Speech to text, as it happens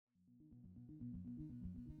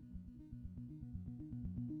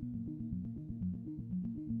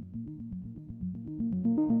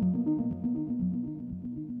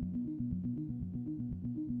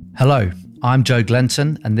Hello, I'm Joe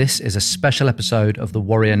Glenton, and this is a special episode of the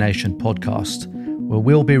Warrior Nation podcast, where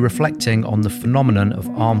we'll be reflecting on the phenomenon of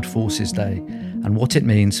Armed Forces Day and what it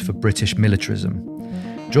means for British militarism.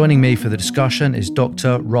 Joining me for the discussion is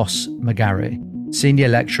Dr. Ross McGarry, Senior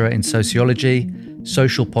Lecturer in Sociology,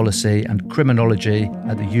 Social Policy and Criminology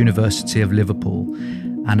at the University of Liverpool,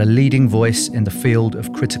 and a leading voice in the field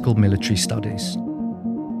of critical military studies.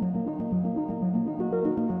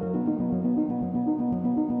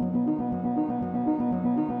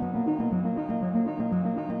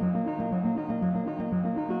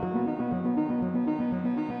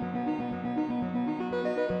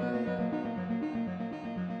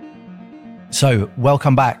 So,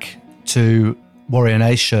 welcome back to Warrior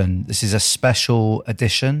Nation. This is a special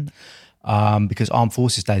edition because Armed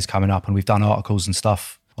Forces Day is coming up, and we've done articles and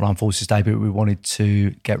stuff on Armed Forces Day, but we wanted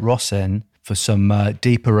to get Ross in for some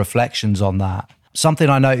deeper reflections on that.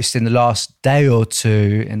 Something I noticed in the last day or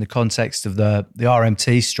two in the context of the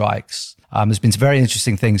RMT strikes, there's been some very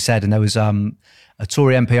interesting things said, and there was a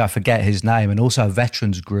Tory MP, I forget his name, and also a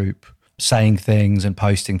veterans group saying things and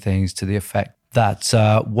posting things to the effect that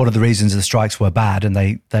one of the reasons the strikes were bad, and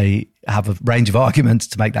they have a range of arguments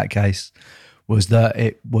to make that case, was that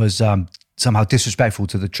it was somehow disrespectful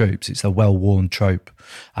to the troops. It's a well-worn trope,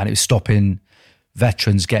 and it was stopping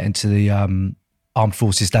veterans getting to the Armed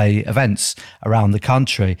Forces Day events around the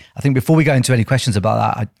country. I think before we go into any questions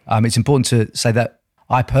about that, it's important to say that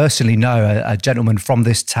I personally know a gentleman from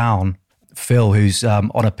this town, Phil, who's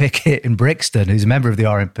on a picket in Brixton, who's a member of the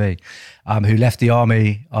RMP, who left the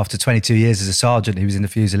army after 22 years as a sergeant. He was in the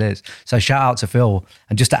Fusiliers. So shout out to Phil.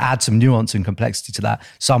 And just to add some nuance and complexity to that,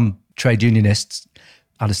 some trade unionists,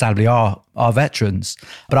 understandably, are veterans.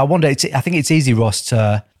 But I wonder, I think it's easy, Ross,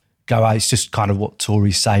 to go, it's just kind of what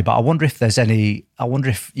Tories say. But I wonder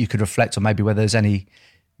if you could reflect on maybe whether there's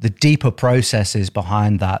the deeper processes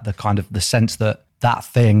behind that, the sense that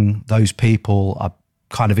thing, those people are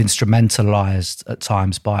kind of instrumentalised at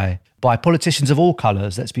times by politicians of all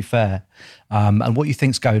colours, let's be fair, and what you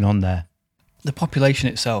think's going on there. The population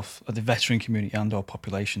itself, or the veteran community and or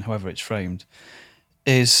population, however it's framed,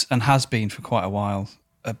 is and has been for quite a while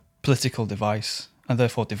a political device and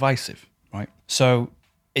therefore divisive, right? So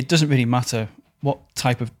it doesn't really matter what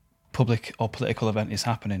type of public or political event is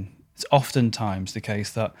happening. It's oftentimes the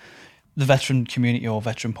case that the veteran community or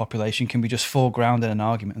veteran population can be just foreground in an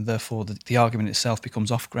argument, and therefore the argument itself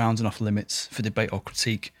becomes off grounds and off limits for debate or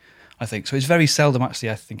critique, I think. So it's very seldom actually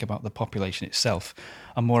I think about the population itself,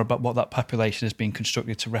 and more about what that population is being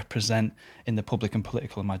constructed to represent in the public and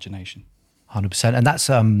political imagination. 100%.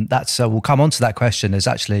 And that's we'll come on to that question. There's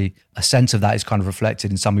actually a sense of that is kind of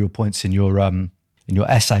reflected in some of your points in your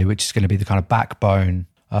essay, which is going to be the kind of backbone,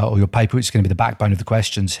 or your paper, which is going to be the backbone of the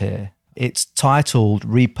questions here. It's titled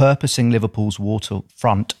Repurposing Liverpool's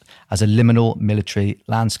Waterfront as a Liminal Military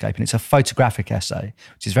Landscape. And it's a photographic essay,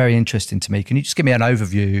 which is very interesting to me. Can you just give me an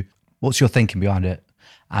overview? What's your thinking behind it?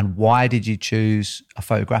 And why did you choose a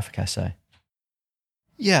photographic essay?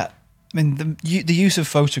 Yeah, I mean, the use of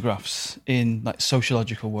photographs in like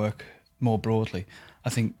sociological work more broadly, I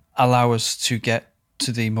think allow us to get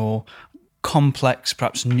to the more complex,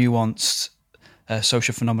 perhaps nuanced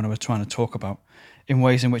social phenomena we're trying to talk about, in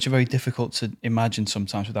ways in which are very difficult to imagine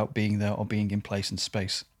sometimes without being there or being in place in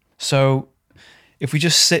space. So if we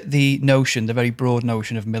just sit the very broad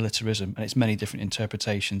notion of militarism and its many different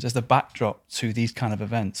interpretations as the backdrop to these kind of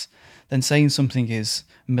events, then saying something is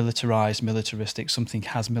militarized, militaristic, something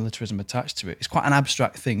has militarism attached to it, is quite an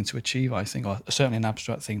abstract thing to achieve, I think, or certainly an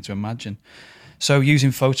abstract thing to imagine. So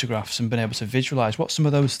using photographs and being able to visualize what some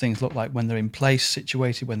of those things look like when they're in place,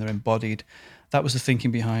 situated, when they're embodied, that was the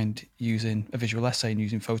thinking behind using a visual essay and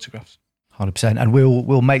using photographs. 100%. And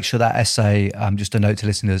we'll make sure that essay, just a note to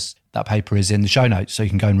listeners, that paper is in the show notes so you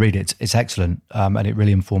can go and read it. It's excellent, and it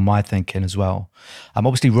really informed my thinking as well.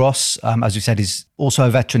 Obviously, Ross, as we said, is also a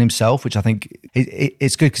veteran himself, which I think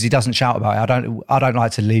it's good because he doesn't shout about it. I don't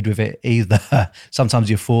like to lead with it either. Sometimes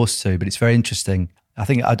you're forced to, but it's very interesting.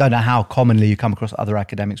 I don't know how commonly you come across other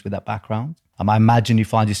academics with that background. I imagine you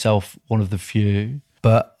find yourself one of the few.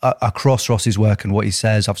 But across Ross's work and what he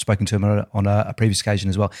says, I've spoken to him on a previous occasion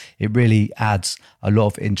as well, it really adds a lot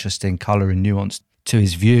of interesting colour and nuance to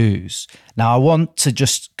his views. Now, I want to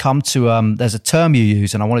just come to, there's a term you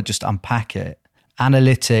use and I want to just unpack it,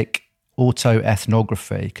 analytic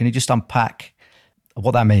autoethnography. Can you just unpack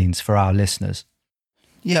what that means for our listeners?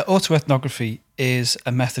 Yeah, autoethnography is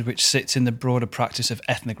a method which sits in the broader practice of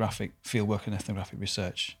ethnographic fieldwork and ethnographic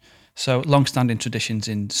research. So long-standing traditions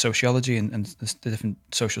in sociology and the different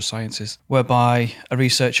social sciences, whereby a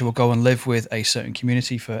researcher will go and live with a certain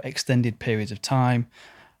community for extended periods of time,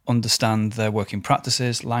 understand their working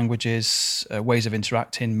practices, languages, ways of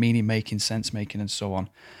interacting, meaning making, sense making, and so on.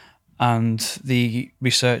 And the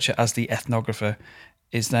researcher, as the ethnographer,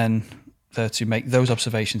 is then there to make those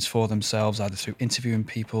observations for themselves, either through interviewing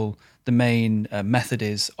people. The main method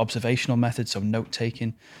is observational method, so note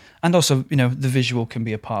taking, and also the visual can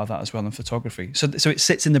be a part of that as well in photography. So it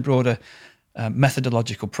sits in the broader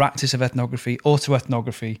methodological practice of ethnography.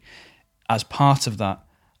 Autoethnography, as part of that,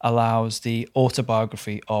 allows the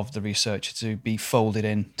autobiography of the researcher to be folded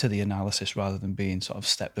into the analysis rather than being sort of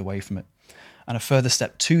stepped away from it. And a further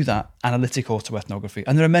step to that, analytic autoethnography.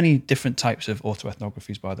 And there are many different types of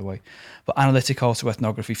autoethnographies, by the way. But analytic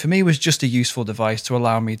autoethnography, for me, was just a useful device to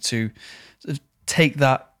allow me to take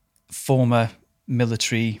that former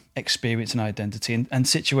military experience and identity and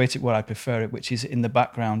situate it where I prefer it, which is in the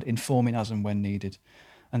background, informing as and when needed,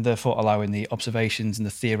 and therefore allowing the observations and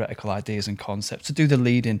the theoretical ideas and concepts to do the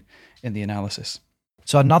leading in the analysis.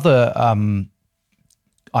 So another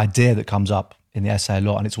idea that comes up in the essay a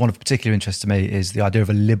lot, and it's one of particular interest to me, is the idea of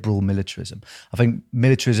a liberal militarism. I think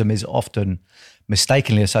militarism is often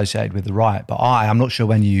mistakenly associated with the right, but I'm not sure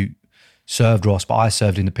when you served, Ross, but I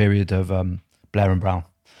served in the period of Blair and Brown,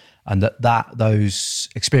 and that those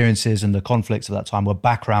experiences and the conflicts of that time were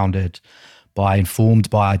backgrounded informed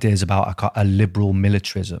by ideas about a liberal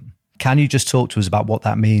militarism. Can you just talk to us about what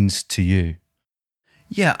that means to you?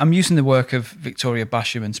 Yeah, I'm using the work of Victoria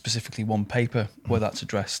Basham and specifically one paper where that's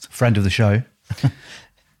addressed. Friend of the show.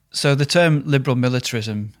 So the term liberal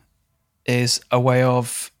militarism is a way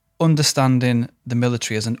of understanding the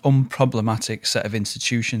military as an unproblematic set of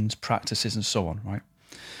institutions, practices, and so on, right?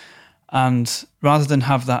 And rather than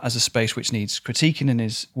have that as a space which needs critiquing and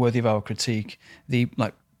is worthy of our critique,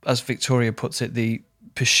 as Victoria puts it, the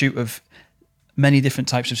pursuit of many different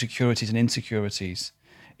types of securities and insecurities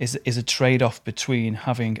is a trade-off between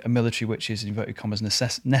having a military which is, in inverted commas,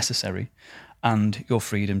 necessary and your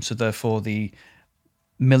freedom. So therefore the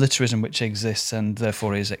militarism which exists and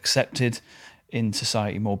therefore is accepted in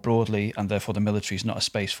society more broadly, and therefore the military is not a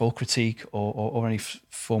space for critique or any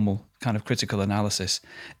formal kind of critical analysis,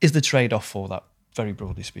 is the trade-off for that, very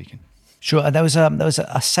broadly speaking. Sure, there was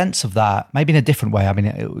a sense of that, maybe in a different way. I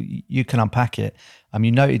mean, you can unpack it.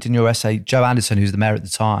 You noted in your essay, Joe Anderson, who's the mayor at the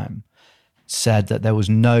time, said that there was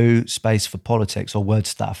no space for politics, or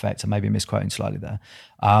words to that effect, and maybe misquoting slightly there,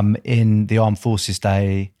 in the Armed Forces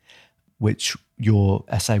Day, which your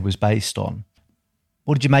essay was based on.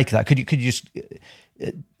 What did you make of that? Could you just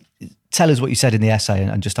tell us what you said in the essay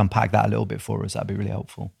and just unpack that a little bit for us? That'd be really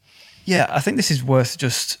helpful. Yeah, I think this is worth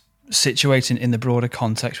just situating in the broader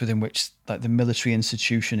context within which the military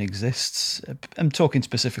institution exists. I'm talking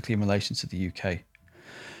specifically in relation to the UK.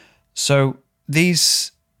 So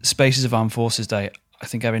these spaces of Armed Forces Day, I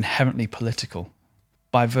think, are inherently political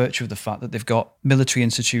by virtue of the fact that they've got military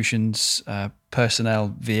institutions,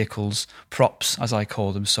 personnel, vehicles, props, as I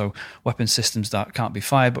call them, so weapon systems that can't be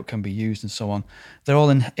fired but can be used and so on. They're all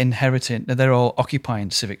they're all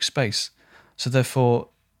occupying civic space. So therefore,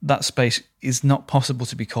 that space is not possible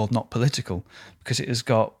to be called not political, because it has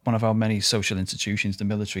got one of our many social institutions, the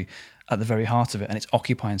military, at the very heart of it, and it's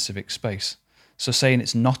occupying civic space. So saying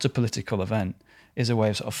it's not a political event is a way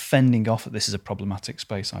of sort of fending off that this is a problematic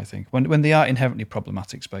space, I think, when they are inherently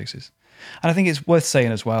problematic spaces. And I think it's worth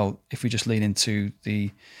saying as well, if we just lean into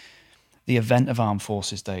the event of Armed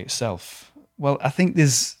Forces Day itself, well, I think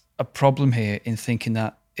there's a problem here in thinking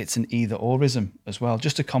that it's an either-orism as well,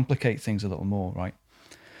 just to complicate things a little more, right?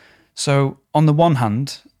 So on the one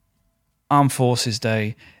hand, Armed Forces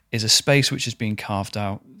Day is a space which has been carved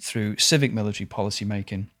out through civic military policy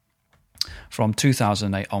making from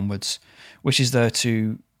 2008 onwards, which is there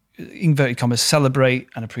to, inverted commas, celebrate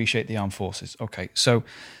and appreciate the armed forces. Okay, so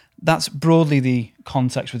that's broadly the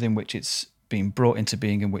context within which it's been brought into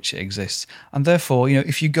being, in which it exists. And therefore,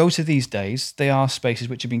 if you go to these days, they are spaces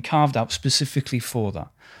which have been carved out specifically for that.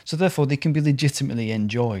 So therefore, they can be legitimately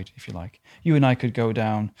enjoyed, if you like. You and I could go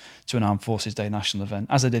down to an Armed Forces Day national event,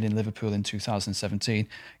 as I did in Liverpool in 2017,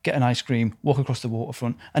 get an ice cream, walk across the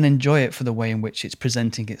waterfront, and enjoy it for the way in which it's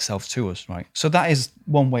presenting itself to us, right? So that is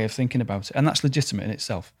one way of thinking about it, and that's legitimate in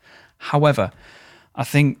itself. However, I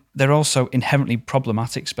think they're also inherently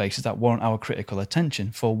problematic spaces that warrant our critical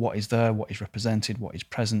attention for what is there, what is represented, what is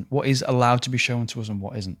present, what is allowed to be shown to us and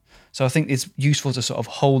what isn't. So I think it's useful to sort of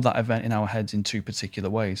hold that event in our heads in two particular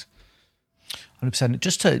ways. 100%.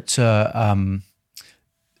 Just to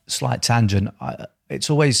slight tangent, it's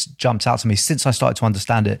always jumped out to me since I started to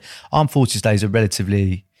understand it. Armed Forces Day is a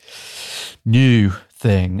relatively new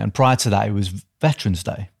thing, and prior to that it was Veterans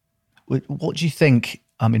Day. What do you think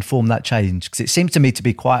inform that change? Because it seems to me to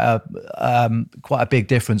be quite a big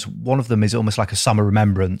difference. One of them is almost like a summer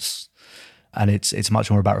remembrance, and it's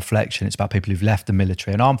much more about reflection. It's about people who've left the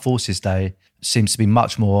military. And Armed Forces Day seems to be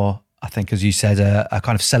much more, I think, as you said, a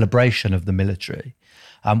kind of celebration of the military.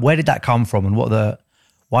 Where did that come from, and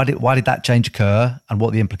why did that change occur, and what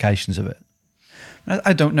are the implications of it?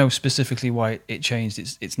 I don't know specifically why it changed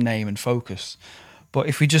its name and focus, but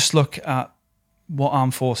if we just look at what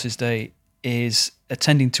Armed Forces Day is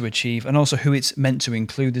attending to achieve, and also who it's meant to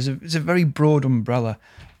include, there's a very broad umbrella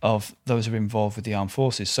of those who are involved with the armed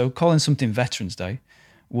forces. So calling something Veterans Day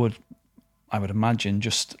would, I would imagine,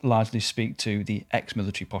 just largely speak to the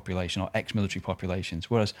ex-military population or ex-military populations,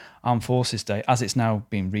 whereas Armed Forces Day, as it's now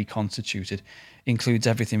being reconstituted, includes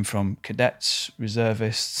everything from cadets,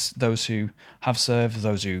 reservists, those who have served,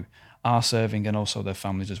 those who are serving, and also their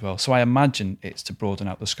families as well. So I imagine it's to broaden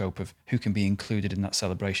out the scope of who can be included in that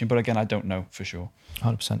celebration. But again, I don't know for sure.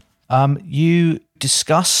 100%. You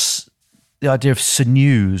discuss the idea of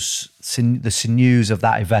sinews, the sinews of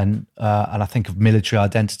that event, and I think of military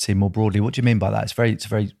identity more broadly. What do you mean by that? It's a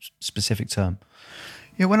very specific term.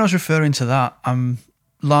 Yeah, when I was referring to that, I'm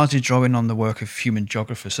largely drawing on the work of human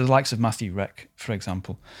geographers, so the likes of Matthew Reck, for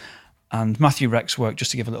example. And Matthew Reck's work, just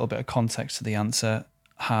to give a little bit of context to the answer,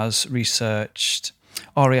 has researched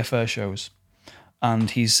RAF air shows,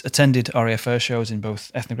 and he's attended RAF air shows in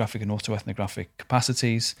both ethnographic and auto-ethnographic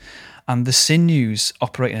capacities, and the sinews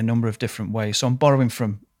operate in a number of different ways. So I'm borrowing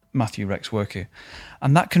from Matthew Reck's work here,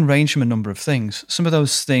 and that can range from a number of things. Some of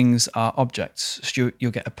those things are objects. So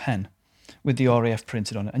you'll get a pen with the RAF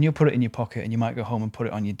printed on it, and you'll put it in your pocket, and you might go home and put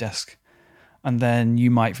it on your desk, and then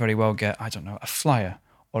you might very well get, I don't know, a flyer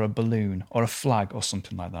or a balloon or a flag or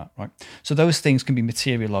something like that, right? So those things can be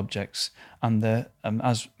material objects, and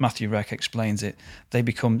as Matthew Reck explains it, they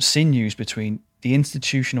become sinews between the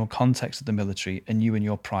institutional context of the military and you and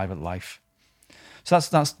your private life. So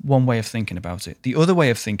that's one way of thinking about it. The other way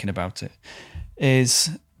of thinking about it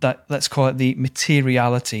is that, let's call it the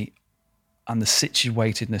materiality and the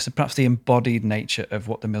situatedness and perhaps the embodied nature of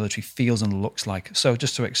what the military feels and looks like. So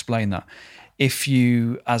just to explain that, if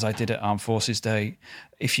you, as I did at Armed Forces Day,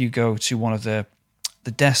 if you go to one of the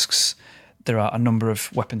desks, there are a number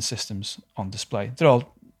of weapon systems on display. They're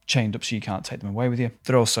all chained up so you can't take them away with you.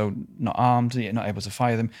 They're also not armed, you're not able to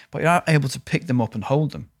fire them, but you are able to pick them up and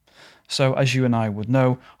hold them. So as you and I would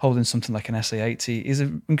know, holding something like an SA-80 is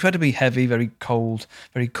an incredibly heavy, very cold,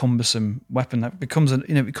 very cumbersome weapon that it comes with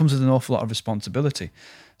an awful lot of responsibility.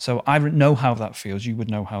 So I know how that feels. You would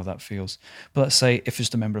know how that feels. But let's say if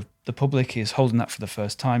just a member of the public is holding that for the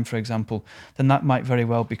first time, for example, then that might very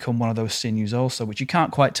well become one of those sinews also, which you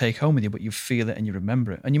can't quite take home with you, but you feel it and you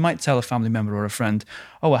remember it. And you might tell a family member or a friend,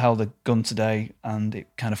 oh, I held a gun today and it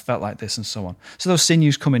kind of felt like this, and so on. So those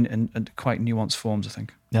sinews come in quite nuanced forms, I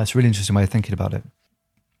think. Yeah, it's a really interesting way of thinking about it.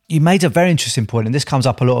 You made a very interesting point, and this comes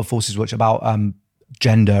up a lot of Forces Watch, about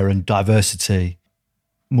gender and diversity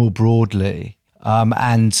more broadly.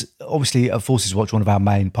 And obviously at Forces Watch, one of our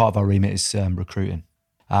main part of our remit is recruiting.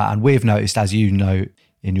 And we've noticed, as you know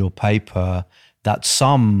in your paper, that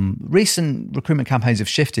some recent recruitment campaigns have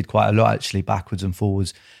shifted quite a lot, actually, backwards and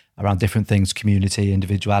forwards around different things, community,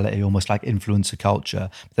 individuality, almost like influencer culture.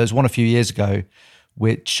 There was one a few years ago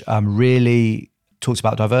which really talks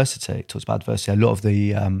about diversity. A lot of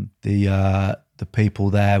the people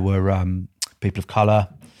there were people of colour.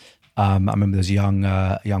 I remember there's a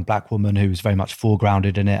young black woman who was very much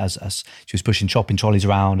foregrounded in it as she was pushing shopping trolleys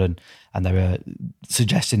around, and they were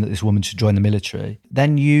suggesting that this woman should join the military.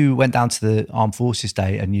 Then you went down to the Armed Forces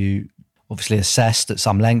Day and you obviously assessed at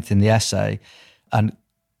some length in the essay and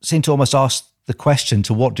seemed to almost ask the question,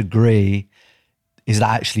 to what degree is that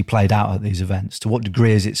actually played out at these events? To what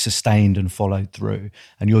degree is it sustained and followed through?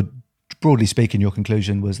 And broadly speaking, your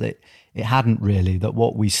conclusion was that it hadn't really, that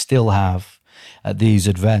what we still have at these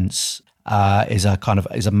events is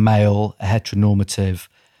a male, a heteronormative,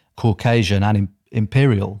 Caucasian and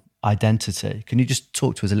imperial identity. Can you just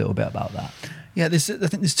talk to us a little bit about that? Yeah, I think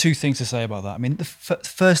there's two things to say about that. I mean, the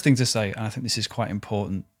first thing to say, and I think this is quite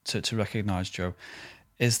important to recognise, Joe,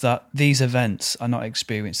 is that these events are not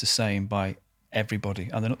experienced the same by everybody,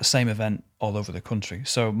 and they're not the same event all over the country.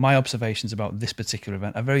 So my observations about this particular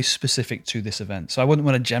event are very specific to this event. So I wouldn't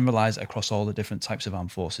want to generalise it across all the different types of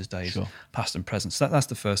Armed Forces Days, sure, past and present. So that's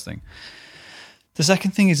the first thing. The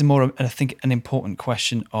second thing is I think, an important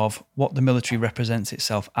question of what the military represents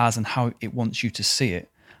itself as and how it wants you to see it,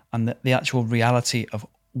 and the actual reality of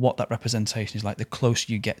what that representation is like the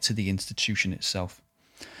closer you get to the institution itself.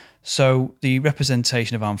 So the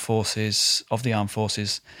representation of the armed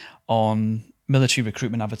forces on military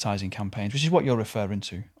recruitment advertising campaigns, which is what you're referring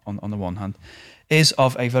to on the one hand, is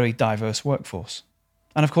of a very diverse workforce.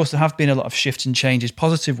 And of course, there have been a lot of shifts and changes,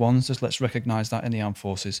 positive ones, just let's recognise that in the armed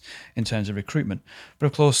forces in terms of recruitment. But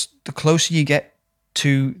of course, the closer you get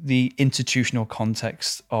to the institutional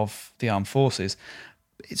context of the armed forces,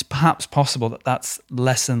 it's perhaps possible that that's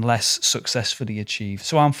less and less successfully achieved.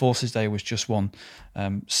 So Armed Forces Day was just one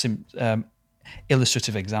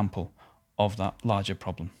illustrative example of that larger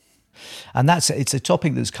problem. And it's a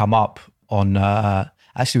topic that's come up on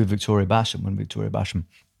actually with Victoria Basham. When Victoria Basham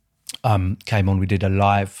came on, we did a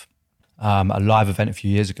live event a few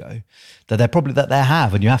years ago. That they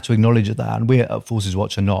have, and you have to acknowledge that. And we at Forces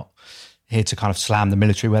Watch are not here to kind of slam the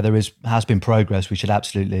military. Where there has been progress, we should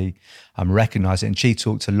absolutely recognise it. And she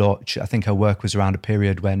talked a lot. I think her work was around a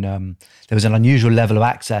period when there was an unusual level of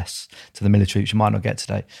access to the military, which you might not get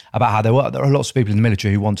today, about how there are lots of people in the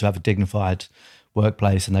military who want to have a dignified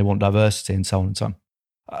workplace and they want diversity and so on and so on.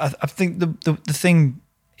 I think the thing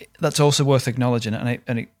that's also worth acknowledging,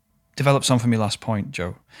 and it develops on from your last point,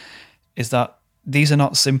 Joe, is that these are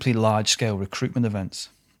not simply large-scale recruitment events.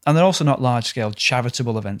 And they're also not large-scale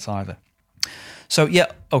charitable events either. So, yeah,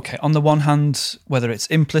 okay, on the one hand, whether it's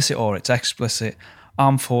implicit or it's explicit,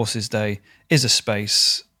 Armed Forces Day is a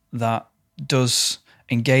space that does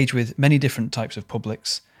engage with many different types of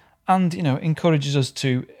publics and, encourages us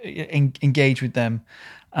to engage with them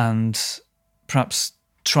and perhaps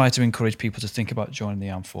try to encourage people to think about joining the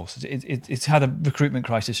armed forces. It's had a recruitment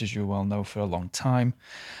crisis, as you well know, for a long time.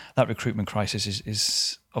 That recruitment crisis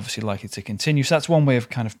is obviously likely to continue. So that's one way of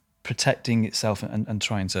kind of protecting itself and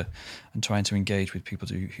trying to engage with people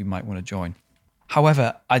who might want to join.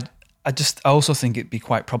 However, I also think it'd be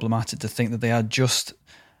quite problematic to think that they are just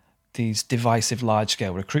these divisive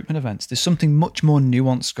large-scale recruitment events. There's something much more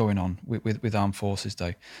nuanced going on with Armed Forces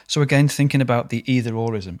Day. So again, thinking about the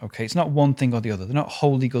either-orism, okay, it's not one thing or the other. They're not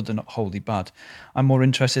wholly good, they're not wholly bad. I'm more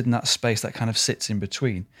interested in that space that kind of sits in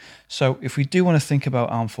between. So if we do want to think about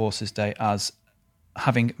Armed Forces Day as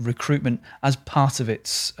having recruitment as part of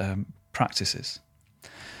its practices,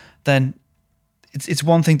 then it's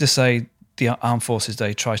one thing to say the Armed Forces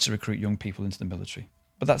Day tries to recruit young people into the military,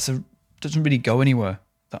 but doesn't really go anywhere,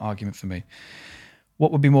 that argument for me.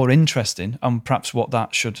 What would be more interesting, and perhaps what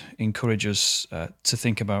that should encourage us to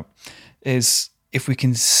think about, is if we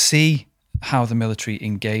can see how the military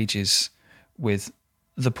engages with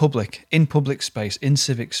the public, in public space, in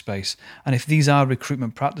civic space, and if these are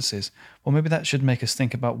recruitment practices, well, maybe that should make us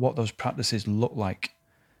think about what those practices look like.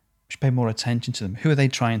 We should pay more attention to them. Who are they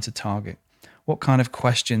trying to target? What kind of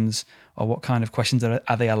questions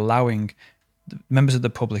are they allowing members of the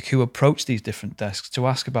public who approach these different desks to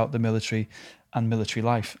ask about the military and military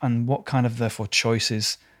life, and what kind of, therefore,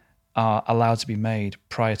 choices are allowed to be made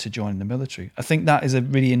prior to joining the military? I think that is a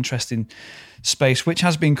really interesting space, which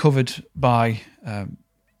has been covered by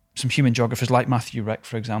some human geographers like Matthew Reck,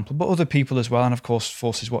 for example, but other people as well. And of course,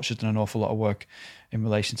 Forces Watch has done an awful lot of work in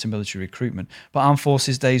relation to military recruitment. But Armed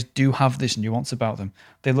Forces Days do have this nuance about them.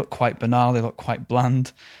 They look quite banal, they look quite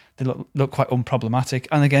bland, they look quite unproblematic.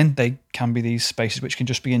 And again, they can be these spaces which can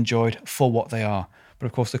just be enjoyed for what they are. But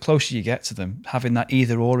of course, the closer you get to them, having that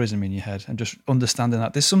either-orism in your head and just understanding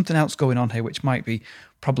that there's something else going on here which might be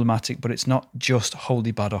problematic, but it's not just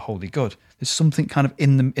wholly bad or wholly good. There's something kind of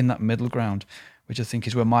in that middle ground, which I think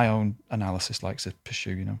is where my own analysis likes to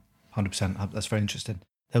pursue, 100%. That's very interesting.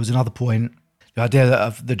 There was another point, the idea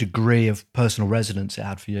of the degree of personal resonance it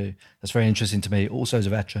had for you. That's very interesting to me. Also as a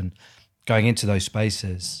veteran, going into those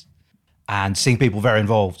spaces and seeing people very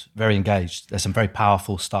involved, very engaged. There's some very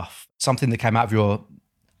powerful stuff. Something that came out of your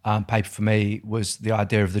paper for me was the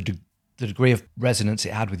idea of the degree of resonance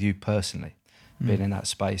it had with you personally, being in that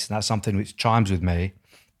space. And that's something which chimes with me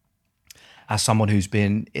as someone who's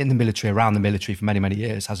been in the military, around the military for many, many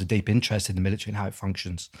years, has a deep interest in the military and how it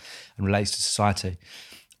functions and relates to society.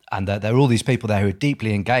 And there are all these people there who are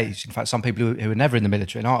deeply engaged. In fact, some people who are never in the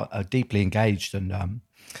military and are deeply engaged and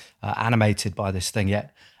animated by this thing.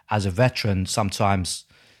 Yet, as a veteran, sometimes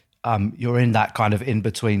you're in that kind of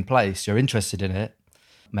in-between place. You're interested in it,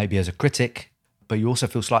 maybe as a critic, but you also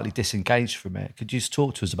feel slightly disengaged from it. Could you just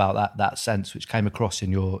talk to us about that sense which came across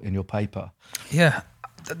in your paper? Yeah.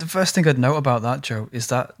 The first thing I'd note about that, Joe, is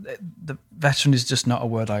that the veteran is just not a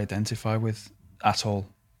word I identify with at all.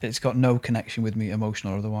 It's got no connection with me,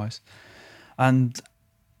 emotional or otherwise. And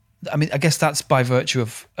I mean, I guess that's by virtue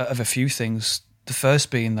of a few things. The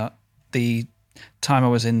first being that the time I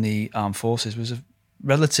was in the armed forces was a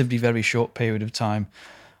relatively very short period of time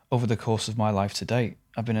over the course of my life to date.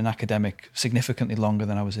 I've been an academic significantly longer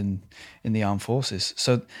than I was in the armed forces.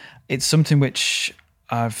 So it's something which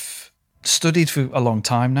I've studied for a long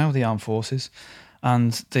time now, the armed forces,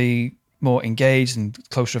 and the more engaged and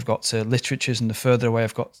closer I've got to literatures and the further away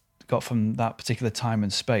I've got from that particular time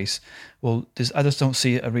and space, well, I just don't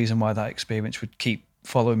see a reason why that experience would keep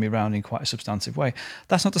following me around in quite a substantive way.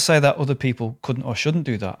 That's not to say that other people couldn't or shouldn't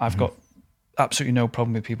do that. I've got absolutely no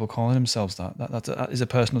problem with people calling themselves that. That is a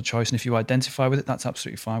personal choice, and if you identify with it, that's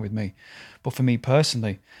absolutely fine with me. But for me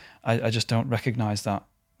personally, I just don't recognise that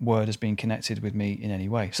word as being connected with me in any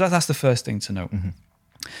way. So that's the first thing to note.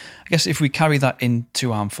 I guess if we carry that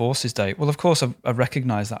into Armed Forces Day, well, of course, I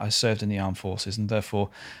recognise that I served in the Armed Forces, and therefore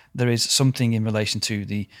there is something in relation to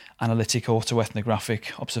the analytic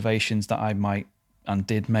autoethnographic observations that I might and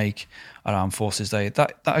did make at Armed Forces Day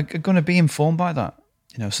that are going to be informed by that.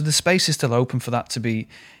 So the space is still open for that to be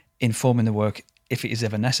informing the work if it is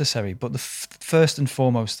ever necessary. But the first and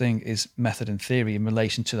foremost thing is method and theory in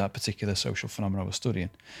relation to that particular social phenomenon we're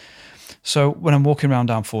studying. So when I'm walking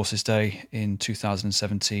around Armed Forces Day in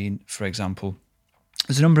 2017, for example,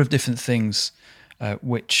 there's a number of different things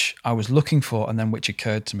which I was looking for and then which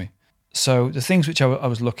occurred to me. So the things which I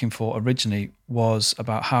was looking for originally was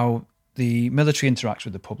about how the military interacts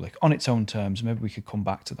with the public on its own terms. Maybe we could come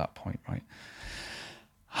back to that point, right?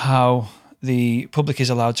 How the public is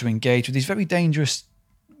allowed to engage with these very dangerous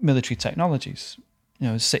military technologies,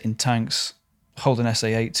 sit in tanks, hold an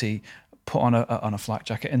SA-80, put on a flak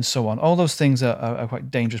jacket, and so on. All those things are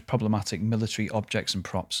quite dangerous, problematic military objects and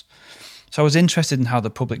props. So I was interested in how the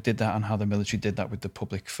public did that and how the military did that with the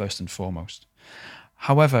public first and foremost.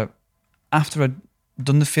 However, after I'd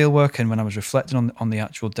done the field work and when I was reflecting on the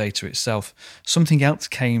actual data itself, something else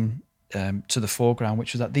came to the foreground,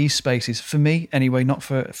 which was that these spaces, for me anyway, not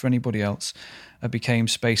for anybody else, became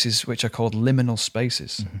spaces which are called liminal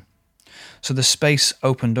spaces. So the space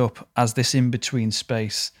opened up as this in-between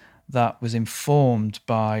space that was informed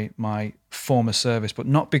by my former service, but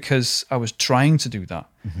not because I was trying to do that.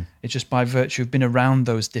 It's just by virtue of being around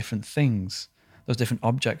those different things, those different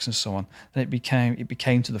objects and so on, then it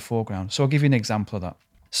became to the foreground. So I'll give you an example of that.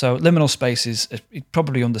 So liminal spaces, you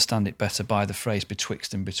probably understand it better by the phrase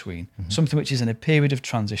betwixt and between, something which is in a period of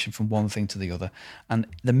transition from one thing to the other. And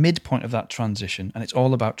the midpoint of that transition, and it's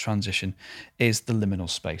all about transition, is the liminal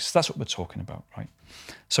space. That's what we're talking about, right?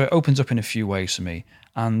 So it opens up in a few ways for me.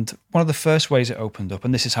 And one of the first ways it opened up,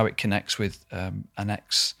 and this is how it connects with an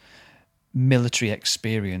ex-military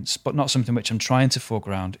experience, but not something which I'm trying to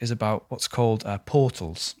foreground, is about what's called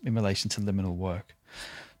portals in relation to liminal work.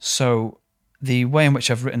 So the way in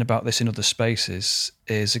which I've written about this in other spaces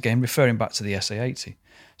is, again, referring back to the SA-80.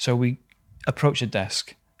 So we approach a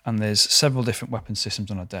desk and there's several different weapon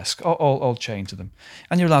systems on a desk, all chained to them.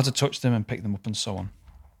 And you're allowed to touch them and pick them up and so on.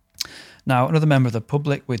 Now, another member of the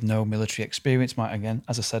public with no military experience might, again,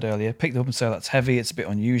 as I said earlier, pick them up and say, that's heavy, it's a bit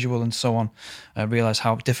unusual and so on, realise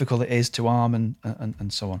how difficult it is to arm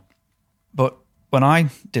and so on. But when I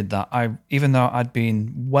did that, even though I'd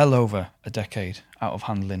been well over a decade out of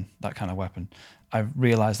handling that kind of weapon, I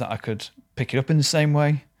realised that I could pick it up in the same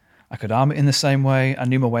way, I could arm it in the same way, I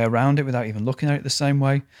knew my way around it without even looking at it the same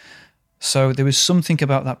way. So there was something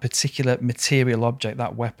about that particular material object,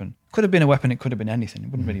 that weapon. Could have been a weapon, it could have been anything,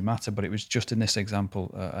 it wouldn't really matter, but it was just in this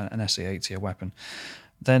example, an SA-80, a weapon.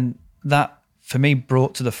 Then that, for me,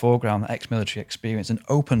 brought to the foreground that ex-military experience and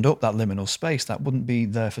opened up that liminal space that wouldn't be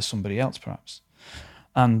there for somebody else, perhaps.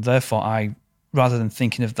 And therefore, I, rather than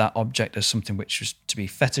thinking of that object as something which was to be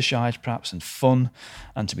fetishized, perhaps, and fun,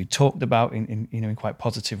 and to be talked about in quite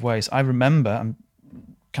positive ways, I remember,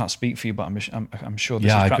 can't speak for you, but I'm sure this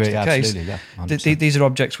is perhaps the case. Yeah, these are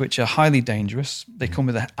objects which are highly dangerous. They come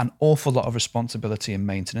with an awful lot of responsibility and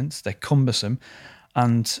maintenance. They're cumbersome,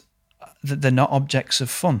 and they're not objects of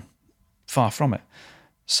fun. Far from it.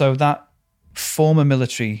 So that former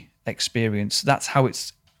military experience, that's how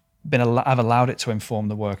it's been. I've allowed it to inform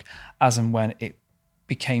the work as and when it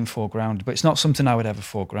became foregrounded. But it's not something I would ever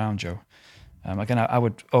foreground, Joe. Again, I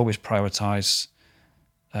would always prioritise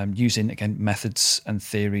using, again, methods and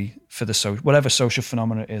theory for whatever social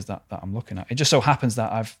phenomena it is that I'm looking at. It just so happens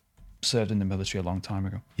that I've served in the military a long time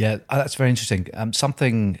ago. Yeah, that's very interesting.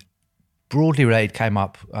 Something broadly related came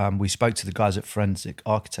up. We spoke to the guys at Forensic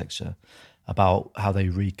Architecture about how they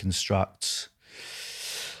reconstruct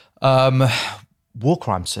war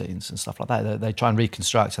crime scenes and stuff like that. They try and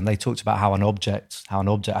reconstruct, and they talked about how an object,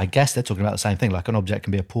 I guess they're talking about the same thing, like an object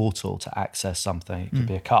can be a portal to access something. It could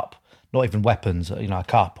be a cup, not even weapons, a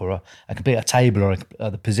cup, or it could be a table or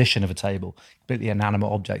the position of a table, completely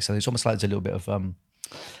inanimate object. So it's almost like there's a little bit of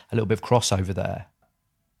crossover there.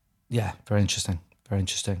 Yeah, very interesting. Very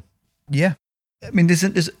interesting. Yeah. I mean, there's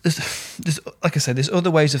like I said, there's other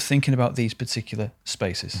ways of thinking about these particular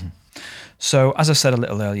spaces. Mm-hmm. So, as I said a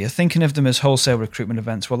little earlier, thinking of them as wholesale recruitment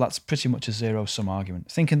events, well, that's pretty much a zero-sum argument.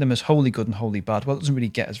 Thinking of them as wholly good and wholly bad, well, it doesn't really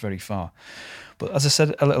get us very far. But as I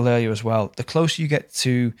said a little earlier as well, the closer you get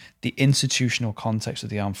to the institutional context of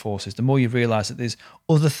the armed forces, the more you realise that there's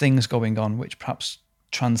other things going on which perhaps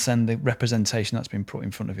transcend the representation that's been put in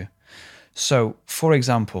front of you. So, for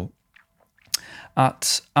example,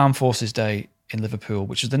 at Armed Forces Day in Liverpool,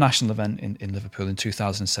 which is the national event in Liverpool in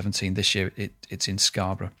 2017. This year it's in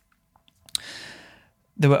Scarborough.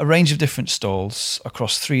 There were a range of different stalls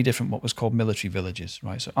across 3 different what was called military villages,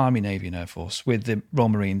 right? So Army, Navy and Air Force, with the Royal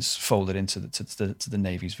Marines folded into the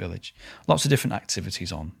Navy's village. Lots of different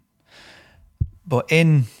activities on. But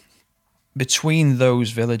in between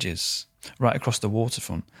those villages, right across the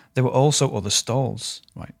waterfront, there were also other stalls,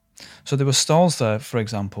 right? So there were stalls there, for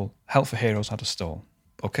example, Help for Heroes had a stall.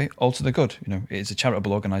 Okay, all to the good. You know, it's a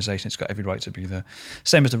charitable organisation. It's got every right to be there.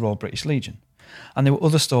 Same as the Royal British Legion. And there were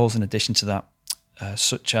other stalls in addition to that,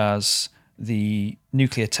 such as the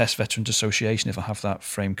Nuclear Test Veterans Association, if I have that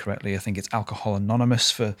framed correctly. I think it's Alcohol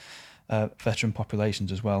Anonymous for veteran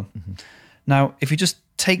populations as well. Mm-hmm. Now, if you just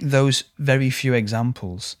take those very few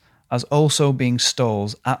examples as also being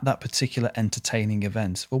stalls at that particular entertaining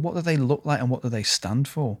event, well, what do they look like and what do they stand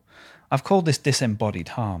for? I've called this disembodied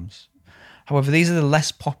harms. However, these are the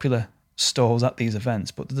less popular stalls at these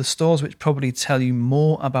events, but they're the stalls which probably tell you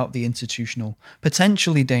more about the institutional,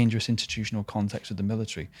 potentially dangerous institutional context of the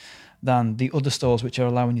military than the other stalls which are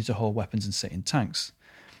allowing you to hold weapons and sit in tanks.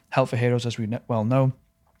 Help for Heroes, as we well know,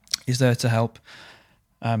 is there to help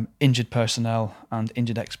injured personnel and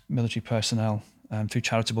injured ex-military personnel through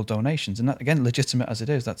charitable donations. And that, again, legitimate as it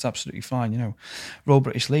is, that's absolutely fine. You know, Royal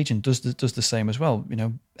British Legion does the same as well. You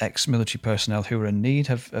know, ex-military personnel who are in need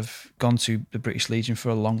have gone to the British Legion for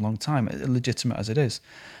a long, long time, legitimate as it is.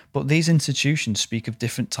 But these institutions speak of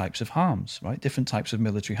different types of harms, right? Different types of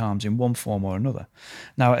military harms in one form or another.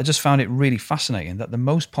 Now, I just found it really fascinating that the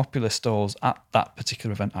most popular stalls at that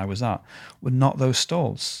particular event I was at were not those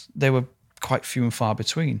stalls. They were quite few and far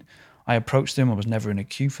between. I approached them, I was never in a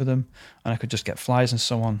queue for them, and I could just get flyers and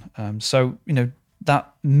so on. So, you know,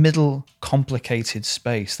 that middle complicated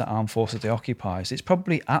space that Armed Forces Day occupies, it's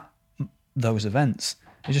probably at those events.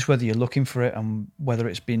 It's just whether you're looking for it and whether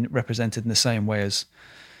it's been represented in the same way as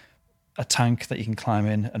a tank that you can climb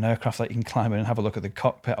in, an aircraft that you can climb in and have a look at the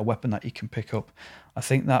cockpit, a weapon that you can pick up. I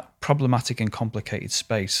think that problematic and complicated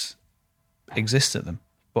space exists at them,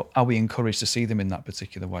 but are we encouraged to see them in that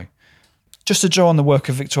particular way? Just to draw on the work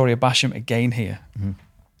of Victoria Basham again here, mm-hmm.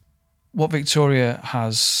 What Victoria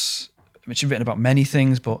has, she's written about many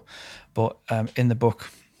things, but in the book,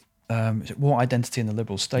 War, Identity and the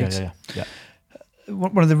Liberal State. Yeah.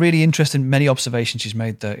 One of the really interesting many observations she's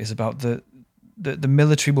made there is about the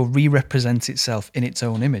military will re-represent itself in its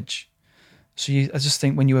own image. So I just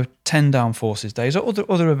think when you attend Armed Forces Days or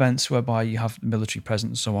other events whereby you have military presence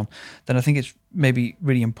and so on, then I think it's maybe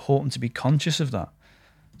really important to be conscious of that.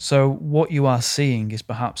 So what you are seeing is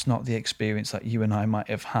perhaps not the experience that you and I might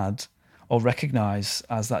have had or recognise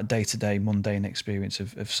as that day-to-day mundane experience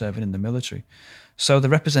of serving in the military. So the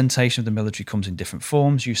representation of the military comes in different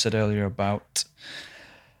forms. You said earlier about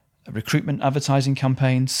recruitment advertising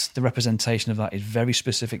campaigns. The representation of that is very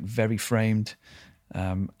specific, very framed,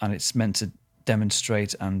 and it's meant to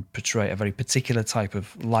demonstrate and portray a very particular type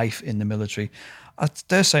of life in the military. I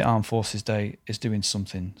dare say Armed Forces Day is doing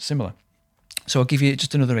something similar. So I'll give you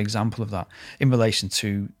just another example of that in relation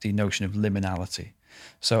to the notion of liminality.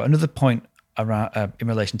 So another point around in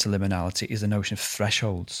relation to liminality is the notion of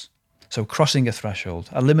thresholds. So crossing a threshold,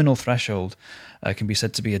 a liminal threshold can be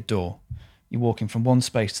said to be a door. You're walking from one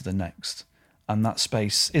space to the next, and that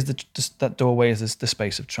space is that doorway is the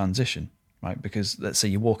space of transition, right? Because let's say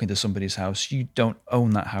you walk into somebody's house, you don't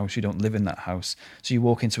own that house, you don't live in that house, so you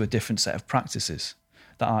walk into a different set of practices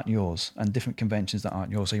that aren't yours and different conventions that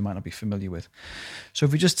aren't yours, so you might not be familiar with. So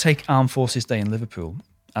if we just take Armed Forces Day in Liverpool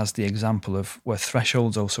as the example of where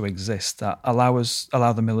thresholds also exist that allow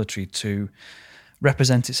the military to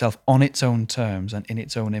represent itself on its own terms and in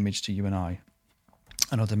its own image to you and I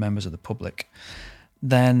and other members of the public,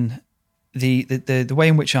 then the way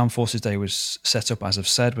in which Armed Forces Day was set up, as I've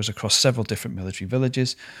said, was across several different military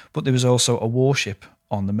villages, but there was also a warship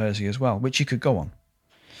on the Mersey as well, which you could go on.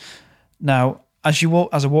 Now, as I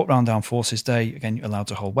walk around Armed Forces Day, again, you're allowed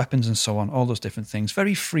to hold weapons and so on, all those different things,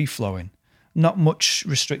 very free-flowing, not much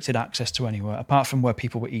restricted access to anywhere, apart from where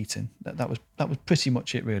people were eating. That was pretty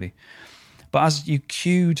much it, really. But as you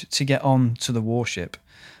queued to get on to the warship,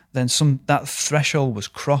 then that threshold was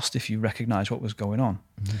crossed if you recognise what was going on.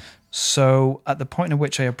 So at the point at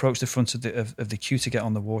which I approached the front of the queue to get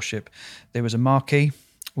on the warship, there was a marquee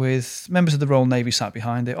with members of the Royal Navy sat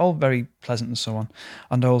behind it, all very pleasant and so on,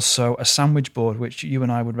 and also a sandwich board, which you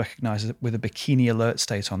and I would recognise with a bikini alert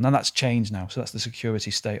state on. Now that's changed now, so that's the security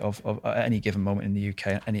state of at any given moment in the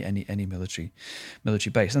UK, any military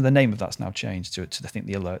base. And the name of that's now changed to I think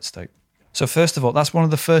the alert state. So first of all, that's one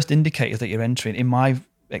of the first indicators that you're entering. In my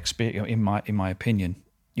experience, in my opinion,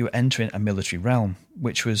 you were entering a military realm,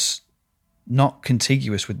 which was not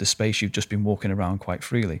contiguous with the space you've just been walking around quite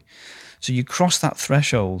freely. So you cross that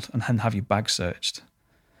threshold and then have your bag searched,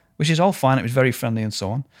 which is all fine. It was very friendly and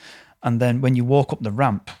so on. And then when you walk up the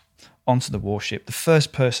ramp onto the warship, the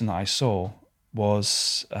first person that I saw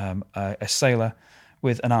was a sailor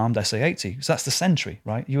with an armed SA-80. So that's the sentry,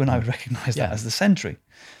 right? You and I would recognise that as the sentry.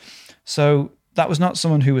 So that was not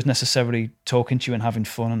someone who was necessarily talking to you and having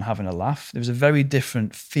fun and having a laugh. There was a very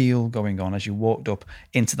different feel going on as you walked up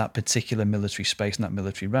into that particular military space and that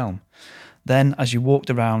military realm. Then as you walked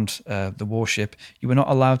around the warship, you were not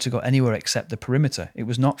allowed to go anywhere except the perimeter. It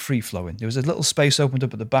was not free-flowing. There was a little space opened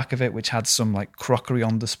up at the back of it which had some like crockery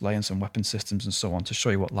on display and some weapon systems and so on to show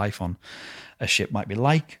you what life on a ship might be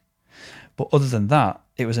like. But other than that,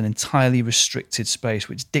 it was an entirely restricted space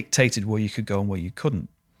which dictated where you could go and where you couldn't.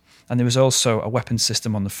 And there was also a weapon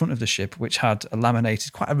system on the front of the ship which had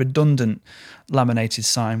quite a redundant laminated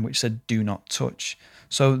sign which said "Do not touch."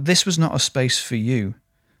 So this was not a space for you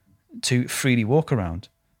to freely walk around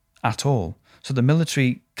at all. So the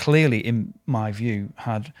military clearly, in my view,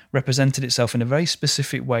 had represented itself in a very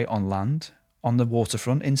specific way on land, on the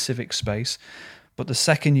waterfront, in civic space. But the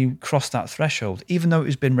second you cross that threshold, even though it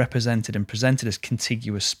has been represented and presented as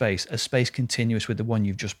contiguous space, a space continuous with the one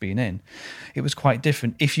you've just been in, it was quite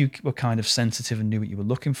different if you were kind of sensitive and knew what you were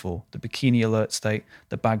looking for. The bikini alert state,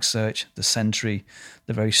 the bag search, the sentry,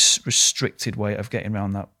 the very restricted way of getting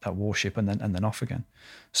around that warship and then off again.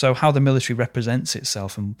 So how the military represents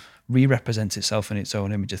itself and re-represents itself in its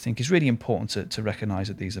own image, I think, is really important to recognise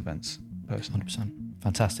at these events, personally. 100%.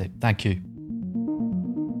 Fantastic. Thank you.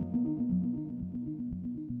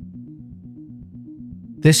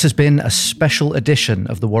 This has been a special edition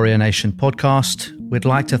of the Warrior Nation podcast. We'd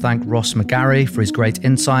like to thank Ross McGarry for his great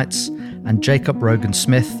insights and Jacob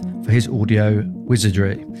Rogan-Smith for his audio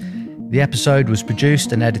wizardry. The episode was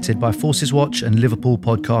produced and edited by Forces Watch and Liverpool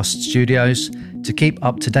Podcast Studios. To keep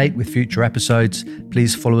up to date with future episodes,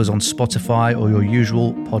 please follow us on Spotify or your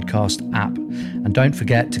usual podcast app. And don't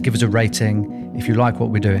forget to give us a rating if you like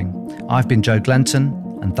what we're doing. I've been Joe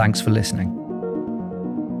Glenton, and thanks for listening.